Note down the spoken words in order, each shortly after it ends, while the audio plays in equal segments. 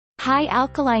High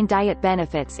alkaline diet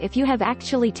benefits. If you have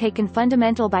actually taken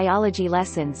fundamental biology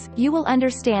lessons, you will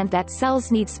understand that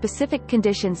cells need specific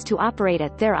conditions to operate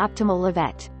at their optimal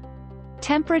level.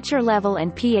 Temperature level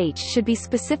and pH should be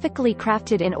specifically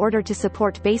crafted in order to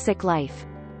support basic life.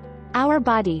 Our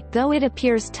body, though it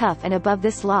appears tough and above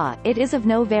this law, it is of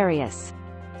no various.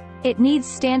 It needs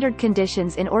standard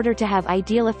conditions in order to have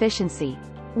ideal efficiency.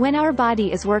 When our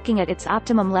body is working at its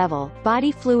optimum level,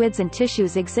 body fluids and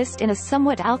tissues exist in a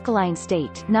somewhat alkaline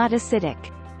state, not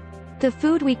acidic. The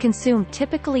food we consume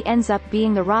typically ends up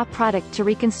being the raw product to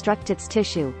reconstruct its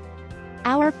tissue.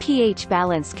 Our pH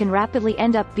balance can rapidly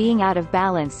end up being out of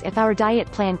balance if our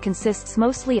diet plan consists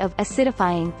mostly of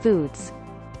acidifying foods.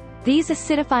 These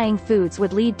acidifying foods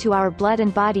would lead to our blood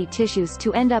and body tissues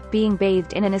to end up being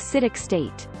bathed in an acidic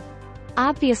state.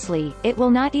 Obviously, it will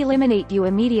not eliminate you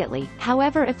immediately,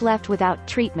 however if left without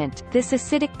treatment, this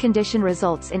acidic condition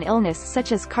results in illness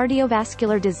such as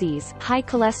cardiovascular disease, high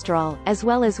cholesterol, as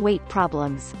well as weight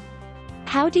problems.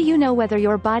 How do you know whether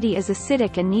your body is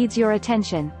acidic and needs your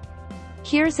attention?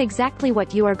 Here's exactly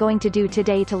what you are going to do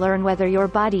today to learn whether your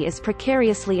body is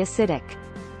precariously acidic.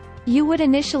 You would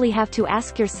initially have to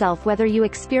ask yourself whether you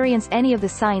experience any of the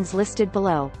signs listed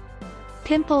below.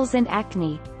 Pimples and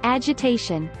acne,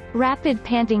 agitation, rapid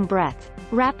panting breath,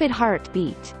 rapid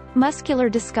heartbeat, muscular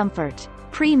discomfort,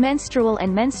 premenstrual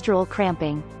and menstrual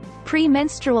cramping,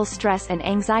 premenstrual stress and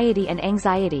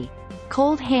anxiety,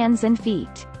 cold hands and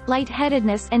feet,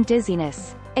 lightheadedness and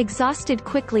dizziness, exhausted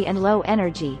quickly and low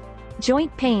energy,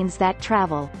 joint pains that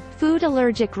travel, food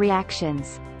allergic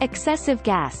reactions, excessive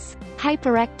gas,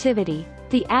 hyperactivity,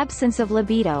 the absence of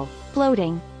libido,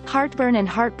 bloating, heartburn and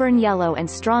heartburn, yellow and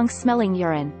strong-smelling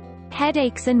urine,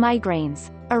 headaches and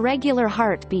migraines, irregular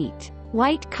heartbeat,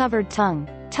 white-covered tongue,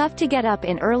 tough to get up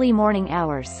in early morning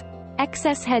hours,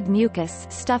 excess head mucus,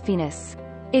 stuffiness.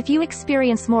 If you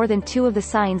experience more than 2 of the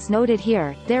signs noted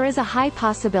here, there is a high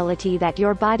possibility that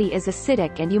your body is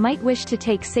acidic and you might wish to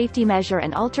take safety measure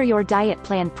and alter your diet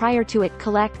plan prior to it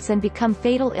collects and become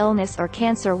fatal illness or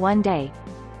cancer one day.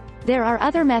 There are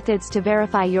other methods to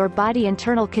verify your body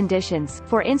internal conditions,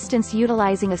 for instance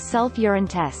utilizing a self-urine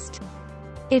test.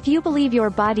 If you believe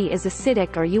your body is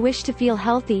acidic or you wish to feel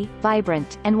healthy,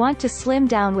 vibrant, and want to slim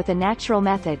down with a natural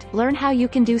method, learn how you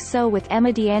can do so with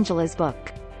Emma D'Angela's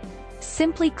book.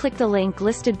 Simply click the link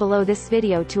listed below this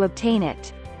video to obtain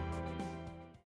it.